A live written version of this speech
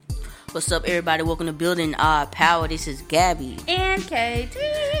What's up, everybody? Welcome to Building Our Power. This is Gabby. And KT.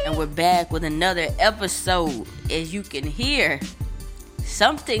 And we're back with another episode. As you can hear,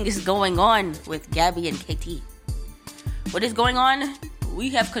 something is going on with Gabby and KT. What is going on?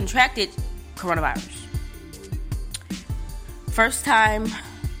 We have contracted coronavirus. First time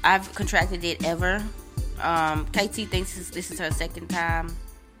I've contracted it ever. KT thinks this is her second time.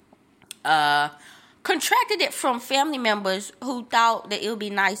 Contracted it from family members who thought that it would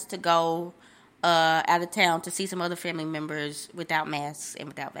be nice to go out of town to see some other family members without masks and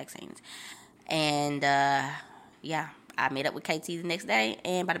without vaccines. And yeah, I met up with KT the next day,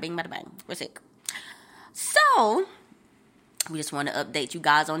 and bada bing, bada bang, we're sick. So we just want to update you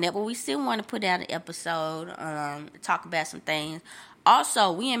guys on that, but we still want to put out an episode, talk about some things.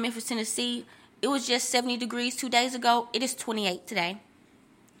 Also, we in Memphis, Tennessee. It was just 70 degrees 2 days ago. It is 28 today.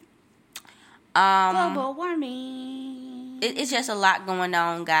 Global warming. It's just a lot going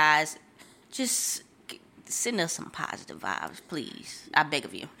on, guys. Just send us some positive vibes, please. I beg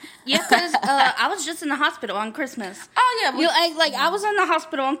of you. Yeah, because I was just in the hospital on Christmas. Oh, yeah. I was in the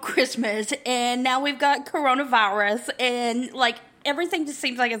hospital on Christmas, and now we've got coronavirus, and, everything just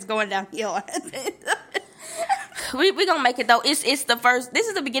seems like it's going downhill. We're going to make it, though. It's the first. This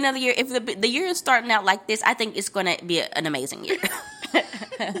is the beginning of the year. If the year is starting out like this, I think it's going to be an amazing year.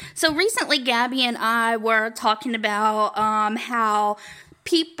 So recently, Gabby and I were talking about how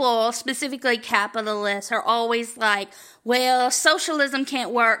people, specifically capitalists, are always like, well, socialism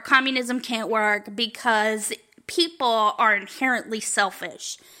can't work, communism can't work because people are inherently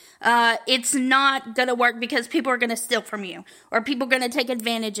selfish. It's not going to work because people are going to steal from you or people are going to take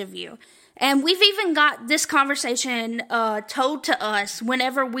advantage of you. And we've even got this conversation told to us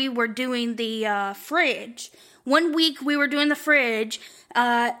whenever we were doing the fridge. One week we were doing the fridge,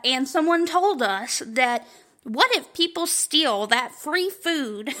 and someone told us that what if people steal that free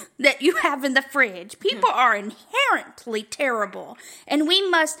food that you have in the fridge? People are inherently terrible, and we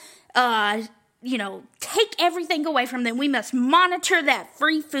must, take everything away from them. We must monitor that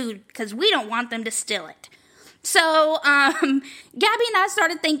free food because we don't want them to steal it. So, Gabby and I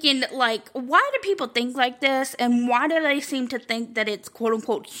started thinking, why do people think like this? And why do they seem to think that it's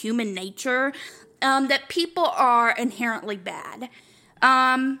quote-unquote human nature, that people are inherently bad?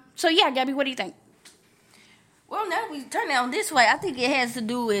 So yeah, Gabby, what do you think? Well, now we turn it on this way. I think it has to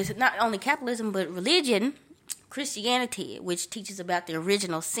do with not only capitalism, but religion, Christianity, which teaches about the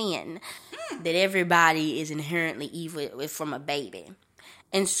original sin, that everybody is inherently evil from a baby.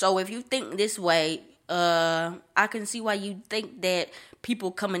 And so if you think this way, I can see why you think that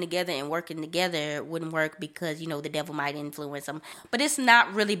people coming together and working together wouldn't work because, the devil might influence them. But it's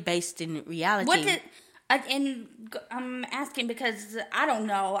not really based in reality. And I'm asking because I don't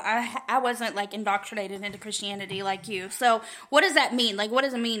know. I wasn't, indoctrinated into Christianity like you. So what does that mean? What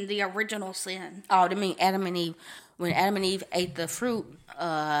does it mean, the original sin? Oh, it means Adam and Eve. When Adam and Eve ate the fruit,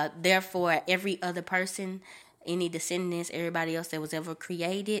 therefore every other person, any descendants, everybody else that was ever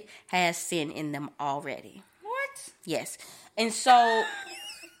created has sin in them already. What? Yes. And so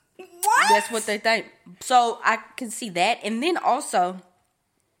what? That's what they think. So I can see that. And then also,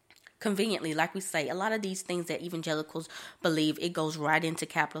 conveniently, like we say, a lot of these things that evangelicals believe, it goes right into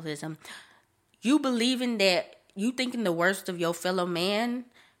capitalism. You believing that, you thinking the worst of your fellow man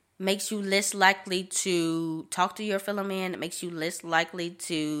makes you less likely to talk to your fellow man. It makes you less likely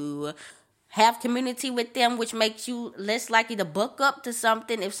to have community with them, which makes you less likely to buck up to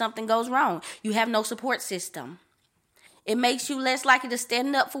something if something goes wrong. You have no support system. It makes you less likely to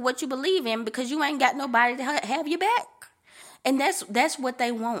stand up for what you believe in because you ain't got nobody to have your back. And that's what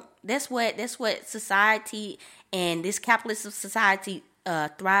they want. That's what society and this capitalist society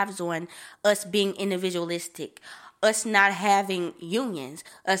thrives on, us being individualistic, us not having unions,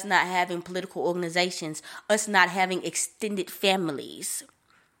 us not having political organizations, us not having extended families.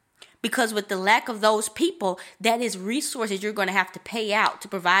 Because with the lack of those people, that is resources you're going to have to pay out to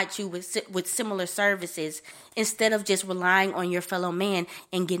provide you with similar services instead of just relying on your fellow man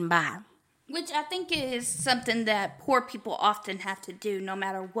and getting by. Which I think is something that poor people often have to do no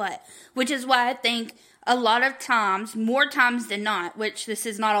matter what. Which is why I think a lot of times, more times than not, which this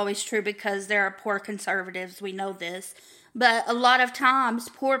is not always true because there are poor conservatives, we know this. But a lot of times,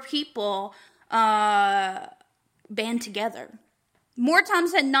 poor people band together. More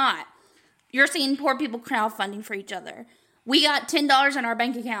times than not, you're seeing poor people crowdfunding for each other. We got $10 in our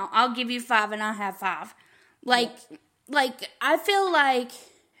bank account. I'll give you $5 and I have $5. I feel like,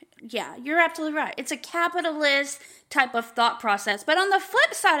 yeah, you're absolutely right. It's a capitalist type of thought process. But on the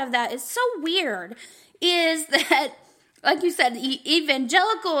flip side of that, it's so weird, is that, like you said,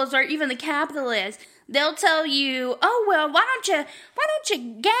 evangelicals or even the capitalists, they'll tell you, oh, well, why don't you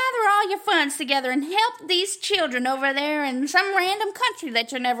gather all your funds together and help these children over there in some random country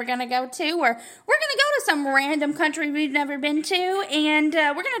that you're never going to go to, or we're going to go to some random country we've never been to, and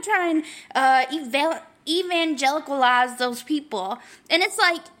we're going to try and evangelicalize those people. And it's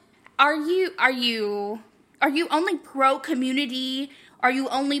like, are you only pro community? Are you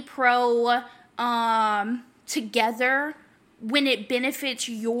only pro together when it benefits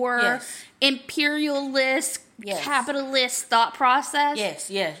your imperialist, capitalist thought process?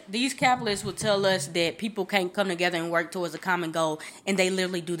 Yes. These capitalists will tell us that people can't come together and work towards a common goal, and they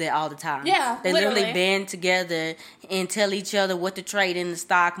literally do that all the time. Yeah, they literally band together and tell each other what to trade in the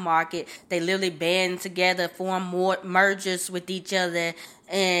stock market. They literally band together, form more mergers with each other,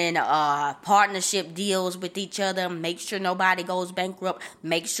 and partnership deals with each other. Make sure nobody goes bankrupt.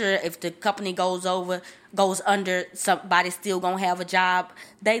 Make sure if the company goes under, somebody's still gonna have a job.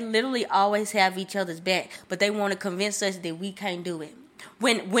 They literally always have each other's back, but they want to convince us that we can't do it.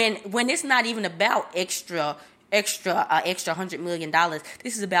 When it's not even about extra $100 million.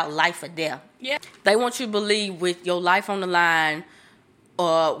 This is about life or death. Yeah. They want you to believe with your life on the line,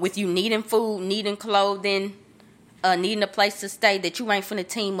 or with you needing food, needing clothing, needing a place to stay, that you ain't finna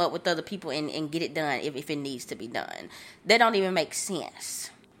team up with other people and get it done if it needs to be done. That don't even make sense.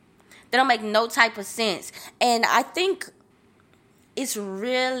 They don't make no type of sense. And I think it's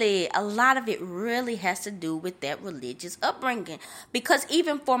really, a lot of it really has to do with that religious upbringing. Because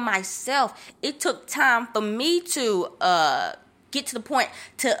even for myself, it took time for me to get to the point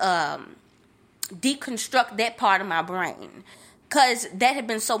to deconstruct that part of my brain. Because that had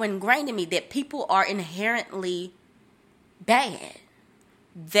been so ingrained in me that people are inherently bad.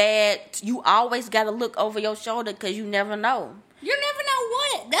 That you always got to look over your shoulder because you never know. You never know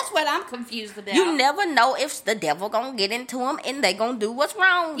what. That's what I'm confused about. You never know if the devil gonna get into them and they gonna do what's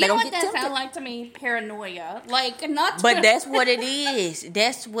wrong. You know what that sounds like to me? Paranoia. Like, not. But that's what it is.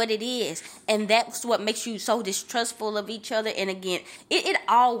 That's what it is, and that's what makes you so distrustful of each other. And again, it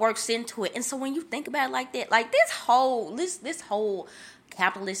all works into it. And so when you think about it like that, like this whole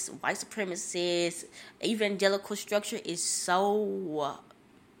capitalist, white supremacist, evangelical structure is so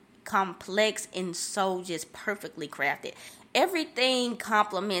complex and so just perfectly crafted. Everything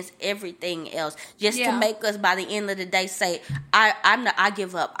complements everything else, just to make us, by the end of the day, say, I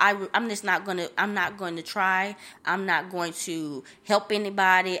give up. I'm not going to try. I'm not going to help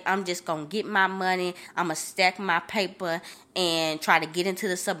anybody. I'm just going to get my money. I'm going to stack my paper and try to get into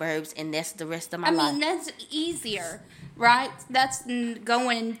the suburbs, and that's the rest of my life. I mean, that's easier, right? That's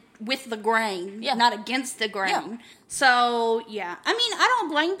going with the grain, not against the grain. Yeah. So, yeah. I mean, I don't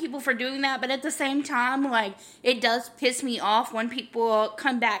blame people for doing that, but at the same time, like, it does piss me off when people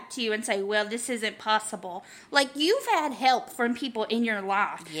come back to you and say, well, this isn't possible. Like, you've had help from people in your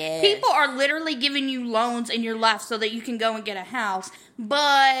life. Yes. People are literally giving you loans in your life so that you can go and get a house,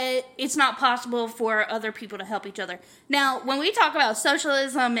 but it's not possible for other people to help each other. Now, when we talk about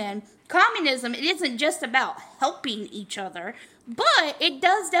socialism and communism, it isn't just about helping each other, but it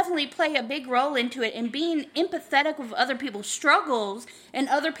does definitely play a big role into it, and being empathetic with other people's struggles and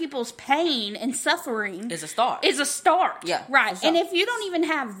other people's pain and suffering is a start. Yeah, right. And if you don't even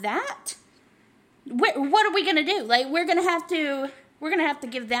have that, what are we gonna do? Like, we're gonna have to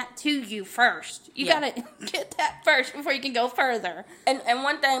give that to you first. You gotta get that first before you can go further. And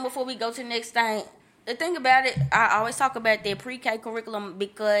one thing before we go to the next thing. The thing about it, I always talk about their pre-K curriculum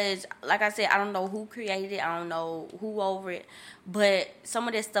because, like I said, I don't know who created it. I don't know who over it. But some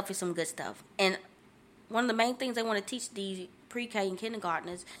of that stuff is some good stuff. And one of the main things they want to teach these pre-K and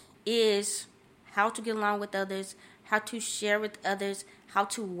kindergartners is how to get along with others, how to share with others, how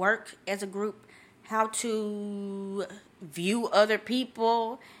to work as a group, how to view other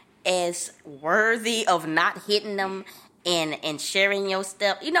people as worthy of not hitting them and sharing your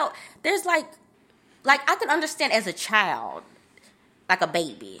stuff. You know, there's like I can understand as a child, like a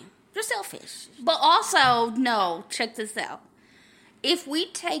baby, you're selfish. But also, no, check this out. If we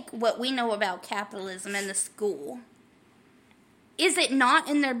take what we know about capitalism in the school, is it not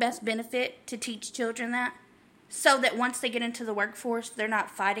in their best benefit to teach children that? So that once they get into the workforce, they're not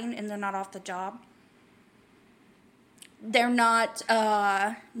fighting and they're not off the job? They're not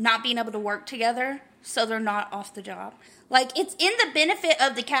being able to work together, so they're not off the job. Like, it's in the benefit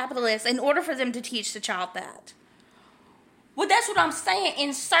of the capitalists in order for them to teach the child that. Well, that's what I'm saying.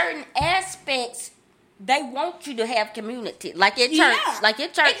 In certain aspects, they want you to have community. Like at church.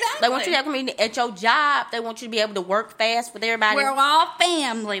 Exactly. They want you to have community. At your job, they want you to be able to work fast with everybody. We're all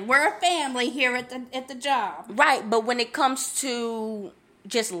family. We're a family here at the job. Right, but when it comes to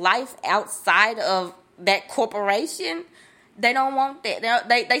just life outside of that corporation, They don't want that.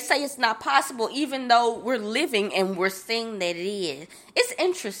 They say it's not possible, even though we're living and we're seeing that it is. It's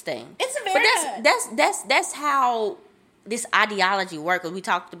interesting. It's a very but that's how this ideology works. We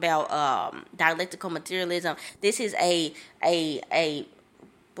talked about dialectical materialism. This is a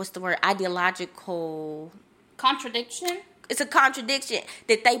what's the word? Ideological contradiction. It's a contradiction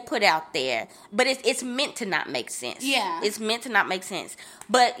that they put out there, but it's meant to not make sense. Yeah, it's meant to not make sense.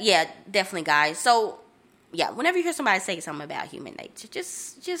 But yeah, definitely, guys. So yeah, whenever you hear somebody say something about human nature,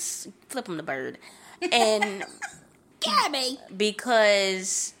 just flip them the bird, and Gabby,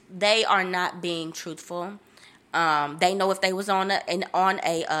 because they are not being truthful. They know if they was on an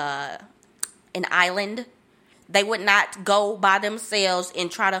island, they would not go by themselves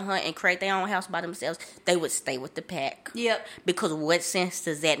and try to hunt and create their own house by themselves. They would stay with the pack. Yep. Because what sense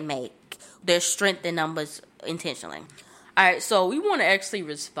does that make? There's strength in numbers intentionally. All right, so we want to actually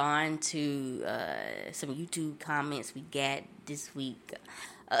respond to some YouTube comments we got this week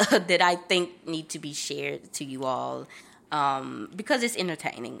that I think need to be shared to you all because it's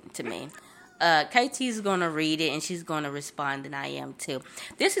entertaining to me. KT's going to read it, and she's going to respond, and I am too.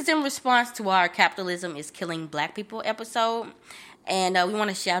 This is in response to our Capitalism is Killing Black People episode, and we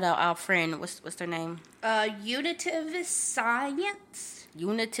want to shout out our friend, what's their name? Unitive Science.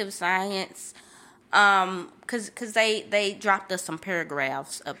 Unitive Science. Cause they dropped us some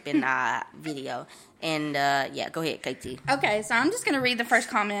paragraphs up in our video, and yeah, go ahead, KT. Okay, so I'm just gonna read the first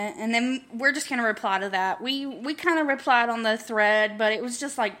comment, and then we're just gonna reply to that. We kind of replied on the thread, but it was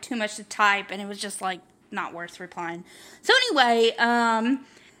just like too much to type, and it was just like not worth replying. So anyway,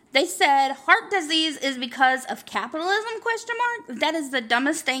 they said heart disease is because of capitalism? ? That is the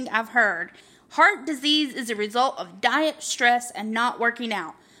dumbest thing I've heard. Heart disease is a result of diet, stress, and not working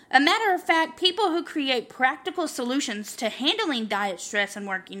out. A matter of fact, people who create practical solutions to handling diet, stress, and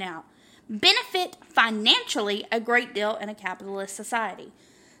working out benefit financially a great deal in a capitalist society.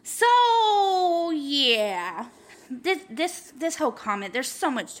 So, yeah, this whole comment, there's so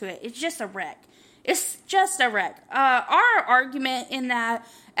much to it. It's just a wreck. It's just a wreck. Our argument in that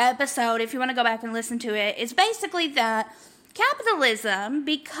episode, if you want to go back and listen to it, is basically that capitalism,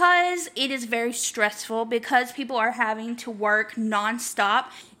 because it is very stressful, because people are having to work nonstop,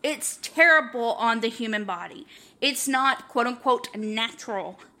 it's terrible on the human body. It's not, quote unquote,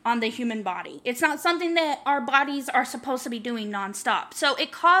 natural on the human body. It's not something that our bodies are supposed to be doing nonstop. So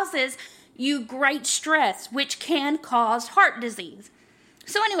it causes you great stress, which can cause heart disease.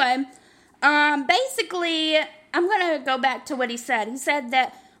 So anyway, basically, I'm going to go back to what he said. He said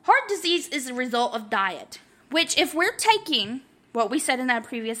that heart disease is a result of diet. Which, if we're taking what we said in that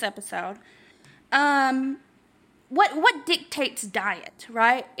previous episode, what dictates diet,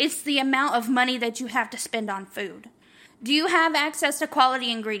 right? It's the amount of money that you have to spend on food. Do you have access to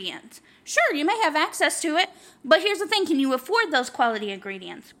quality ingredients? Sure, you may have access to it, but here's the thing, can you afford those quality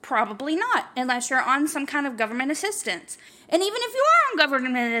ingredients? Probably not, unless you're on some kind of government assistance. And even if you are on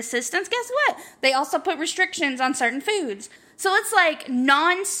government assistance, guess what? They also put restrictions on certain foods. So it's like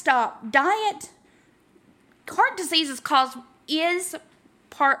non-stop diet. Heart disease is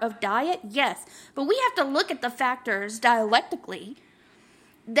part of diet, yes. But we have to look at the factors dialectically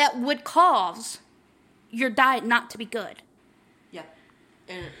that would cause your diet not to be good. Yeah.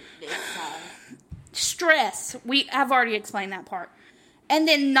 And it's stress. I've already explained that part. And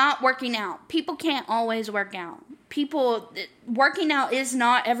then not working out. People can't always work out. Working out is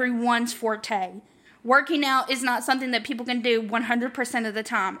not everyone's forte. Working out is not something that people can do 100% of the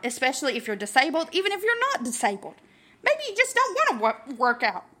time, especially if you're disabled, even if you're not disabled. Maybe you just don't want to work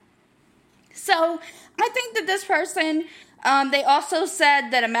out. So I think that this person, they also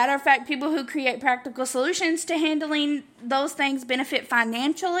said that a matter of fact, people who create practical solutions to handling those things benefit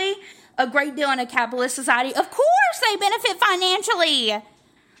financially a great deal in a capitalist society. Of course they benefit financially.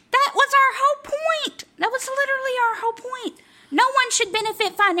 That was our whole point. That was literally our whole point. No one should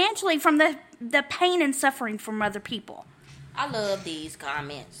benefit financially from the pain and suffering from other people. I love these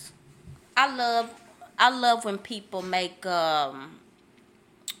comments. I love when people make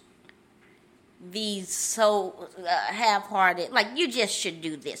these so half-hearted, like you just should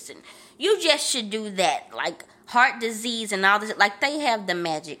do this and you just should do that, like heart disease and all this. Like they have the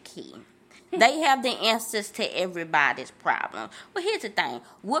magic key. They have the answers to everybody's problem. Well, here's the thing.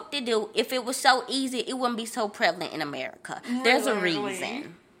 Whoop-de-doo, if it was so easy, it wouldn't be so prevalent in America. There's a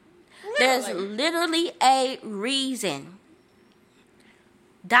reason. There's literally a reason.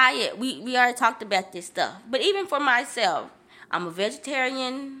 Diet, we already talked about this stuff. But even for myself, I'm a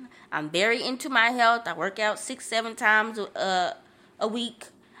vegetarian. I'm very into my health. I work out 6-7 times a week.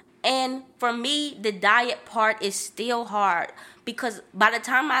 And for me, the diet part is still hard. Because by the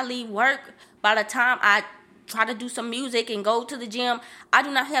time I leave work, by the time I try to do some music and go to the gym. I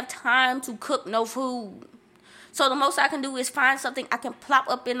do not have time to cook no food. So the most I can do is find something I can plop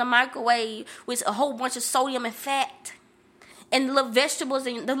up in the microwave with a whole bunch of sodium and fat. And the little vegetables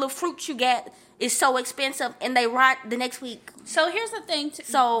and the little fruits you get is so expensive, and they rot the next week. So here's the thing.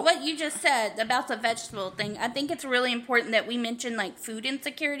 So what you just said about the vegetable thing, I think it's really important that we mention like food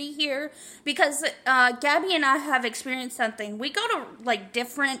insecurity here, because Gabby and I have experienced something. We go to like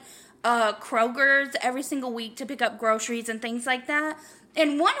different Kroger's every single week to pick up groceries and things like that.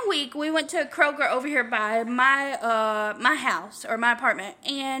 And one week we went to a Kroger over here by my house or my apartment,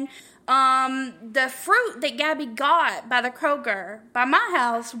 and the fruit that Gabby got by the Kroger by my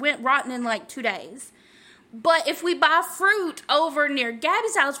house went rotten in like 2 days. But if we buy fruit over near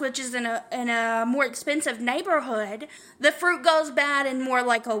Gabby's house, which is in a more expensive neighborhood, the fruit goes bad in more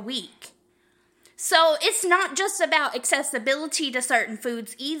like a week. So it's not just about accessibility to certain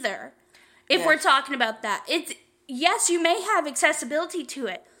foods either. If we're talking about that, yes, you may have accessibility to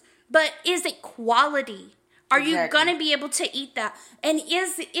it, but is it quality? Are you going to be able to eat that? And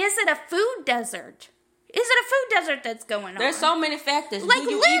is it a food desert? Is it a food desert that's going on? There's so many factors. Like, do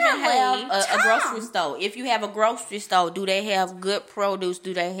you even have a grocery store? If you have a grocery store, do they have good produce?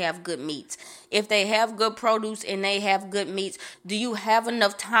 Do they have good meats? If they have good produce and they have good meats, do you have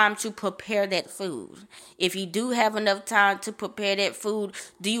enough time to prepare that food? If you do have enough time to prepare that food,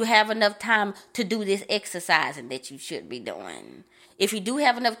 do you have enough time to do this exercising that you should be doing? If you do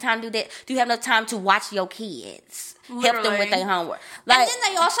have enough time to do that, do you have enough time to watch your kids? Literally. Help them with their homework. Like, and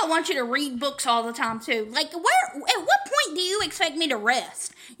then they also want you to read books all the time too. Like, at what point do you expect me to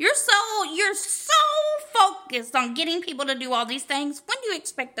rest? You're so focused on getting people to do all these things. When do you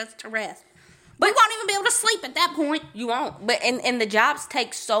expect us to rest? But we won't even be able to sleep at that point. You won't. But and the jobs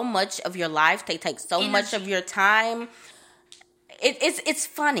take so much of your life. They take so much of your time. It's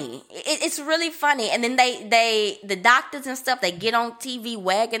funny. It's really funny. And then the doctors and stuff, they get on TV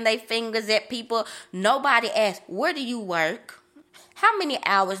wagging their fingers at people. Nobody asks, where do you work? How many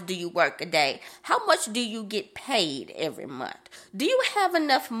hours do you work a day? How much do you get paid every month? Do you have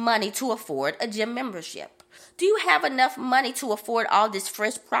enough money to afford a gym membership? Do you have enough money to afford all this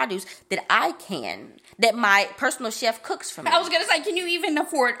fresh produce that that my personal chef cooks for me? I was going to say, can you even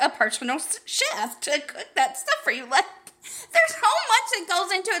afford a personal chef to cook that stuff for you? Like, there's so much that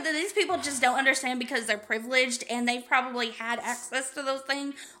goes into it that these people just don't understand because they're privileged and they've probably had access to those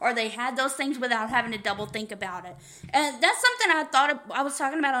things, or they had those things without having to double think about it. And that's something I was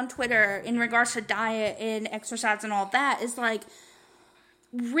talking about on Twitter in regards to diet and exercise and all that, is like,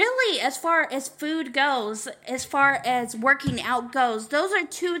 really, as far as food goes, as far as working out goes, those are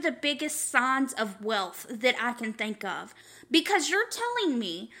two of the biggest signs of wealth that I can think of. Because you're telling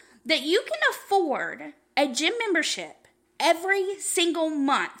me that you can afford a gym membership every single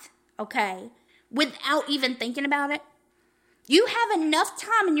month, okay, without even thinking about it. You have enough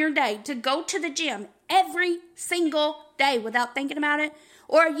time in your day to go to the gym every single day without thinking about it.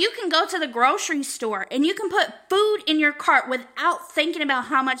 Or you can go to the grocery store and you can put food in your cart without thinking about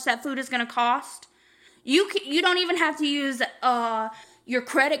how much that food is going to cost. You don't even have to use your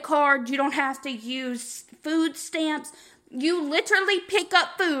credit card. You don't have to use food stamps. You literally pick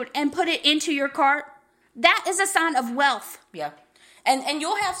up food and put it into your cart. That is a sign of wealth. Yeah. And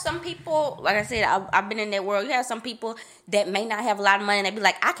you'll have some people, like I said, I've been in that world. You have some people that may not have a lot of money, and they be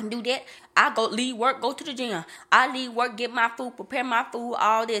like, I can do that. I leave work, go to the gym. I leave work, get my food, prepare my food,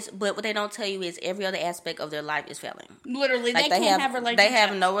 all this. But what they don't tell you is every other aspect of their life is failing. Literally, like they can't have relationships. They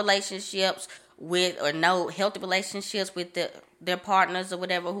have no relationships with, or no healthy relationships with their partners or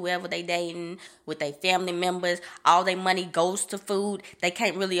whatever, whoever they dating, with their family members. All their money goes to food. They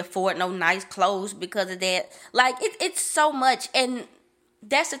can't really afford no nice clothes because of that. Like, it's so much. And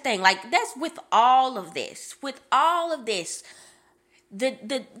that's the thing. Like, that's with all of this. With all of this,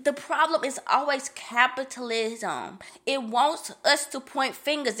 the problem is always capitalism. It wants us to point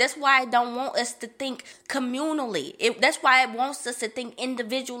fingers. That's why it don't want us to think communally. That's why it wants us to think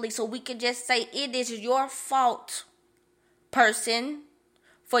individually, so we can just say, it is your fault, person,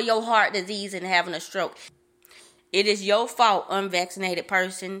 for your heart disease and having a stroke. It is your fault, unvaccinated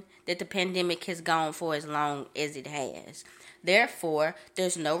person, that the pandemic has gone for as long as it has. Therefore,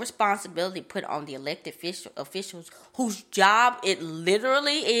 there's no responsibility put on the elected officials whose job it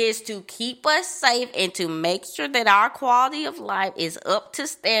literally is to keep us safe and to make sure that our quality of life is up to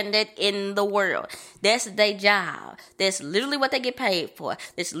standard in the world. That's their job. That's literally what they get paid for.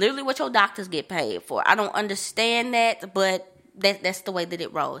 That's literally what your doctors get paid for. I don't understand that, but that's the way that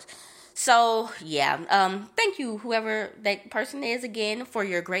it rolls. So, yeah, thank you, whoever that person is, again, for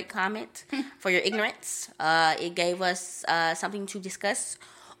your great comment, for your ignorance. It gave us something to discuss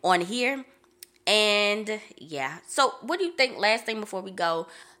on here. And yeah, so what do you think, last thing before we go,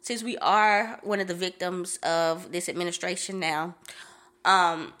 since we are one of the victims of this administration now,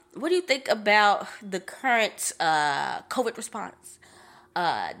 what do you think about the current COVID response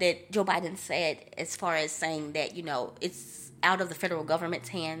that Joe Biden said, as far as saying that, it's out of the federal government's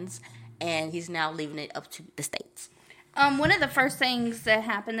hands and he's now leaving it up to the states? One of the first things that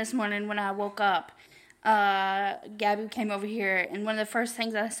happened this morning when I woke up, Gabby came over here, and one of the first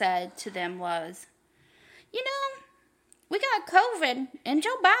things I said to them was, we got COVID, and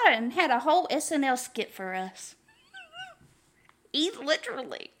Joe Biden had a whole SNL skit for us. He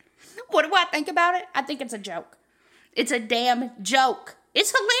literally. What do I think about it? I think it's a joke. It's a damn joke.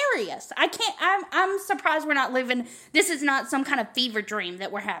 It's hilarious. I'm surprised we're not living, this is not some kind of fever dream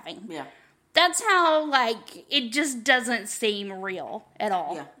that we're having. Yeah. That's how, it just doesn't seem real at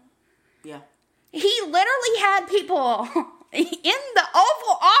all. Yeah. Yeah. He literally had people in the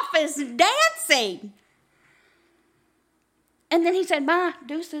Oval Office dancing. And then he said, bye,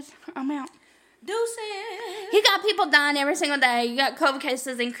 deuces, I'm out. Deuces. He got people dying every single day. You got COVID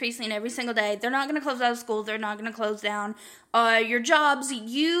cases increasing every single day. They're not going to close out schools. They're not going to close down your jobs.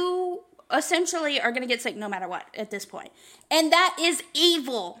 You essentially are going to get sick no matter what at this point. And that is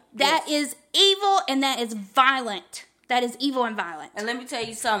evil. That is evil, and that is violent. That is evil and violent. And let me tell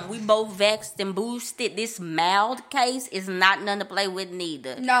you something. We both vaxxed and boosted. This mild case is not nothing to play with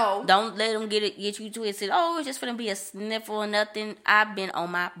neither. No. Don't let them get you twisted. Oh, it's just going to be a sniffle or nothing. I've been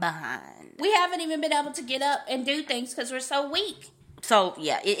on my behind. We haven't even been able to get up and do things because we're so weak. So,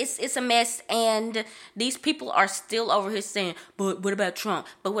 yeah, it's a mess, and these people are still over here saying, but what about Trump?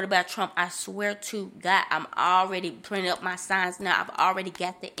 But what about Trump? I swear to God, I'm already printing up my signs now. I've already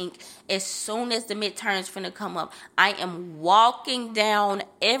got the ink. As soon as the midterms finna come up, I am walking down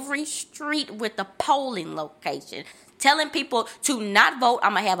every street with a polling location, telling people to not vote.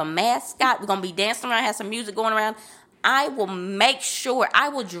 I'm going to have a mascot. We're going to be dancing around, have some music going around. I will make sure I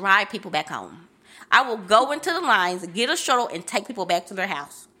will drive people back home. I will go into the lines, get a shuttle, and take people back to their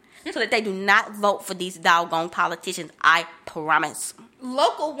house so that they do not vote for these doggone politicians. I promise.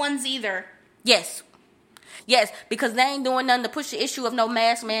 Local ones either. Yes. Yes, because they ain't doing nothing to push the issue of no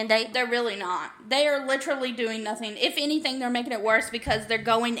mask mandate. They're really not. They are literally doing nothing. If anything, they're making it worse because they're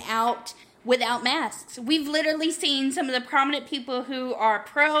going out without masks. We've literally seen some of the prominent people who are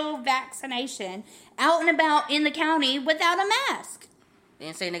pro-vaccination out and about in the county without a mask.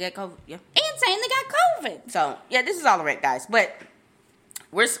 And saying they got COVID, yeah. And saying they got COVID. So, yeah, this is all right, guys. But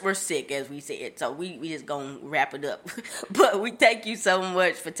we're sick, as we said. So, we just going to wrap it up. But we thank you so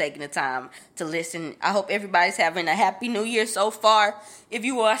much for taking the time to listen. I hope everybody's having a happy new year so far. If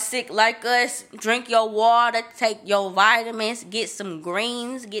you are sick like us, drink your water, take your vitamins, get some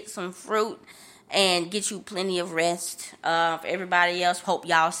greens, get some fruit, and get you plenty of rest. For everybody else, hope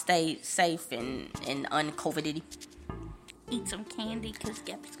y'all stay safe and un-COVIDed. Eat some candy, because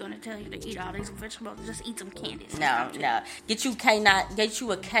Gabby's going to tell you to eat all these vegetables. Just eat some candy. No. Get you a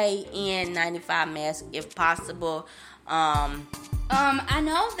KN95 mask if possible. I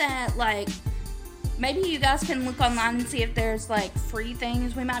know that, maybe you guys can look online and see if there's, free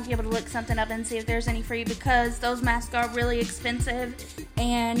things. We might be able to look something up and see if there's any free, because those masks are really expensive,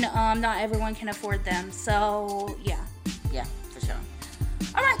 and not everyone can afford them. So, yeah. Yeah, for sure.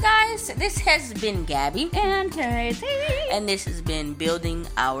 All right, guys, this has been Gabby and Katie, and this has been Building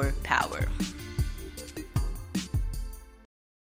Our Power.